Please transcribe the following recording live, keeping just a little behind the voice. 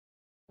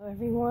Hello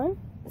everyone.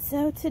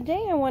 So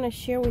today I want to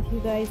share with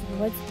you guys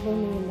what's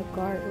blooming in the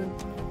garden.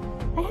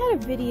 I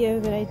had a video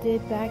that I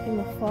did back in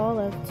the fall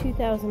of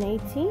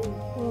 2018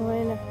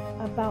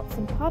 about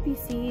some poppy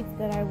seeds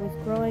that I was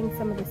growing.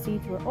 Some of the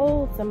seeds were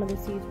old, some of the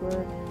seeds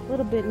were a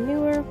little bit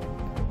newer,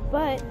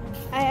 but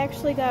I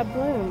actually got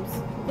blooms.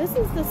 This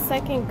is the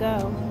second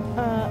go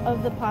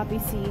of the poppy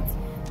seeds.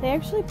 They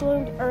actually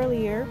bloomed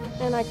earlier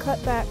and I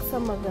cut back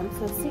some of them.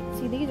 So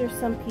see these are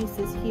some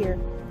pieces here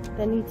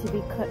that need to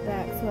be cut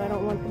back, so I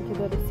don't want them to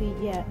go to seed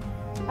yet.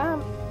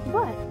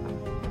 But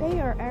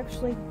they are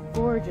actually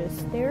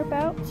gorgeous. They're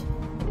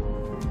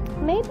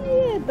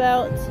maybe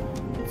about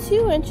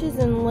 2 inches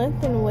in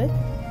length and width,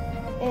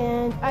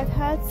 and I've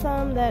had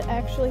some that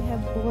actually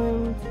have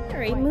bloomed.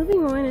 Alright,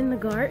 moving on in the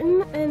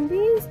garden, and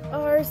these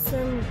are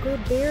some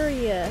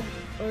Gerberia,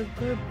 or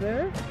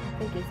Gerber, I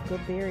think it's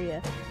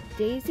Gerberia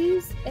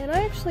daisies, and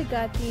I actually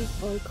got these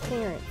on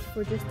clearance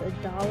for just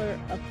 $1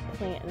 a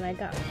plant, and I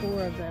got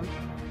 4 of them.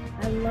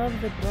 I love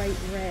the bright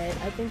red.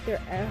 I think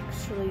they're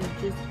actually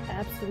just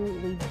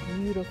absolutely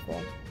beautiful.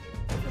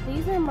 So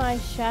these are my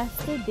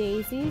Shasta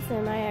daisies,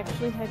 and I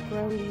actually had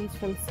grown these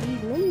from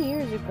seed many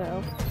years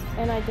ago,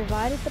 and I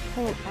divided the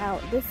plant out.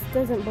 This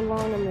doesn't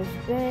belong in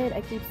this bed.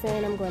 I keep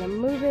saying I'm going to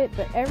move it,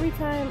 but every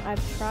time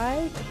I've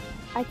tried,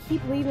 I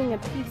keep leaving a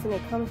piece and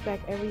it comes back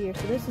every year.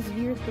 So this is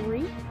year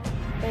 3,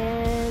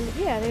 and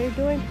yeah, they're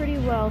doing pretty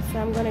well. So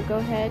I'm going to go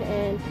ahead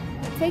and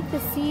take the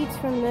seeds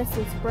from this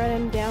and spread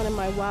them down in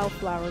my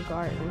wildflower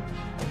garden.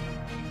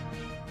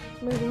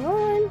 Moving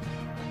on,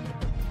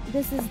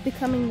 this is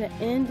becoming the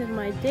end of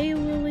my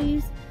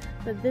daylilies,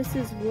 but this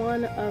is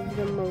one of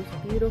the most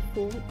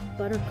beautiful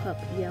buttercup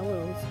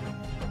yellows,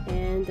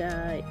 and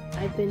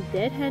I've been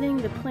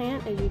deadheading the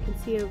plant, as you can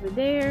see over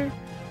there,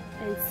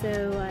 and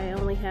so I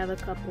only have a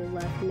couple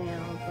left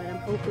now, but I'm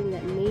hoping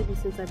that maybe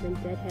since I've been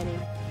deadheading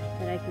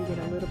that I can get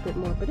a little bit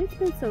more. But it's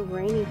been so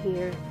rainy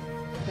here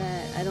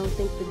that I don't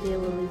think the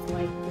daylilies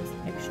like this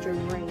extra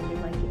rain. They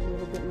like it a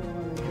little bit more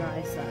on the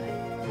dry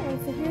side.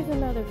 Alright, so here's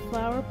another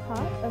flower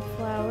pot of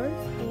flowers,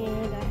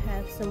 and I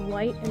have some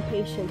white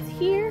impatiens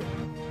here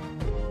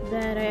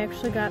that I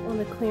actually got on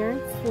the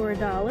clearance for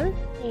 $1,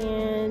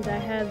 and I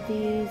have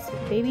these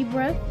baby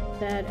breath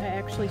that I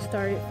actually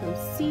started from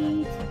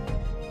seeds,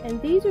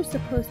 and these are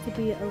supposed to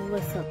be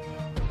alyssum.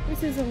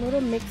 This is a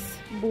little mixed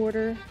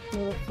border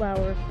little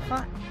flower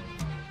pot.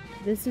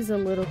 This is a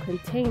little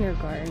container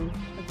garden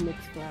of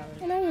mixed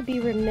flowers. And I would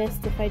be remiss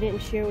if I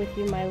didn't share with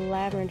you my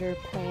lavender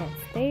plants.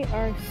 They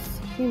are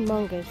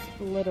humongous,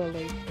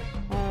 literally.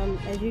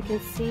 As you can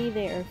see,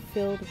 they are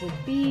filled with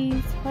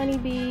bees,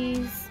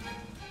 honeybees,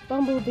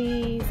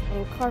 bumblebees,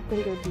 and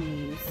carpenter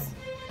bees.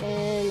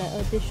 And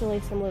additionally,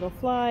 some little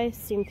flies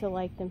seem to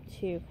like them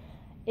too.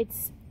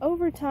 It's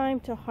over time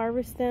to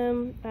harvest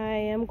them. I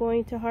am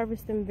going to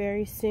harvest them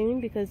very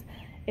soon, because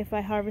if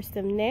I harvest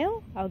them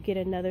now, I'll get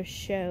another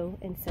show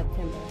in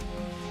September.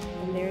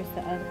 And there's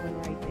the other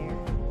one right there.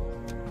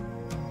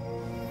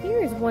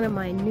 Here is one of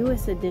my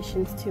newest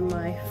additions to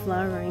my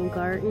flowering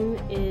garden,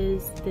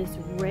 is this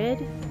red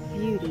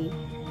beauty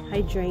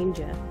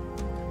hydrangea.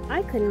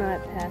 I could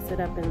not pass it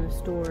up in the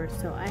store,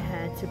 so I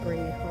had to bring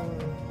it home.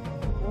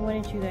 I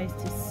wanted you guys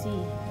to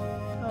see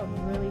how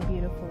really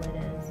beautiful it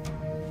is.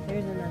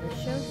 There's another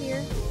show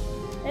here.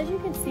 As you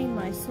can see,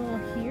 my soil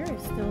here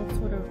is still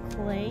sort of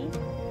clay.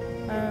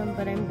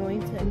 But I'm going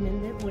to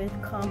amend it with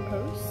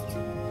compost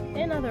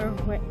and other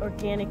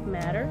organic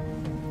matter.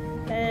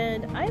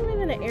 And I live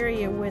in an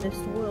area where the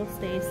soil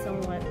stays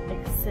somewhat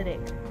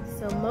acidic,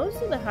 so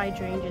most of the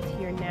hydrangeas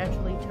here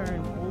naturally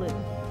turn blue.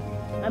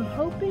 I'm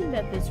hoping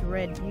that this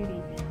red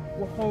beauty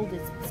will hold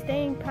its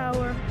staying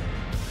power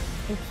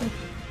and keep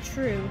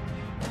true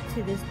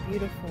to this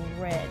beautiful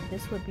red.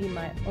 This would be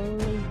my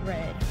only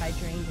red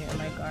hydrangea in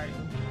my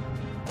garden.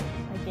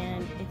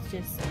 Again, it's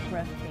just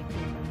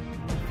breathtakingly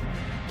beautiful.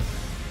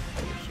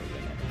 Let me show you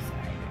another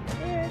side right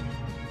there.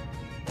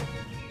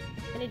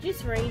 And it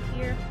just rained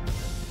here,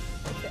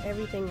 so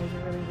everything is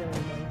really,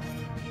 really moist.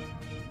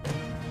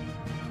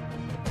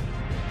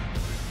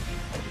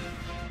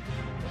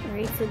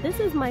 Alright, so this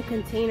is my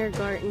container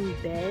garden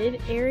bed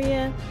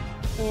area,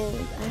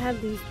 and I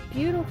have these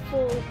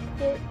beautiful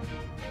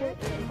I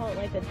call it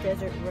like a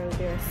desert rose.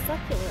 They're a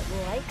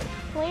succulent-like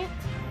plant,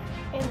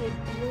 and they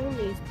bloom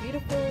these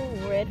beautiful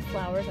red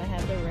flowers. I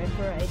have the red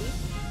variety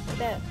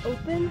that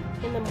open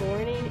in the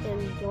morning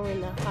and during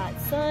the hot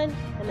sun,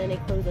 and then they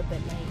close up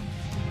at night.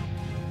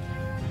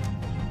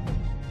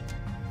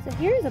 So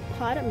here's a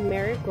pot of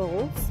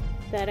marigolds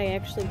that I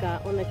actually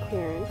got on the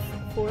clearance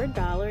for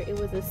 $1. It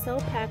was a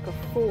cell pack of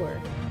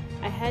 4.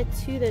 I had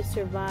 2 that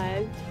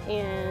survived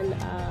and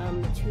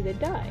 2 that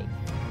died,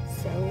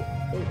 so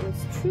it was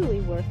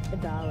truly worth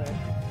 $1.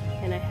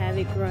 And I have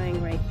it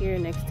growing right here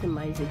next to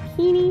my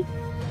zucchini.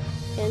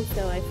 And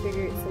so I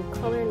figured some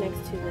color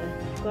next to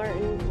the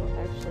garden will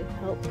actually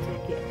help to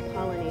get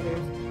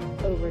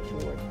pollinators over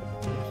towards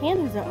it. The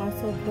cannas are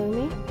also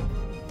blooming.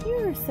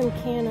 Here are some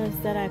cannas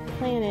that I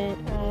planted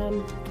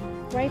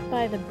right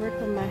by the brick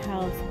of my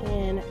house,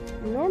 and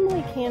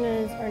Normally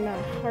cannas are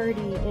not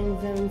hardy in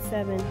zone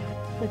 7,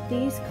 but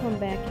these come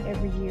back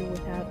every year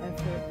without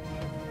effort,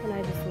 and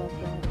I just love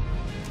that.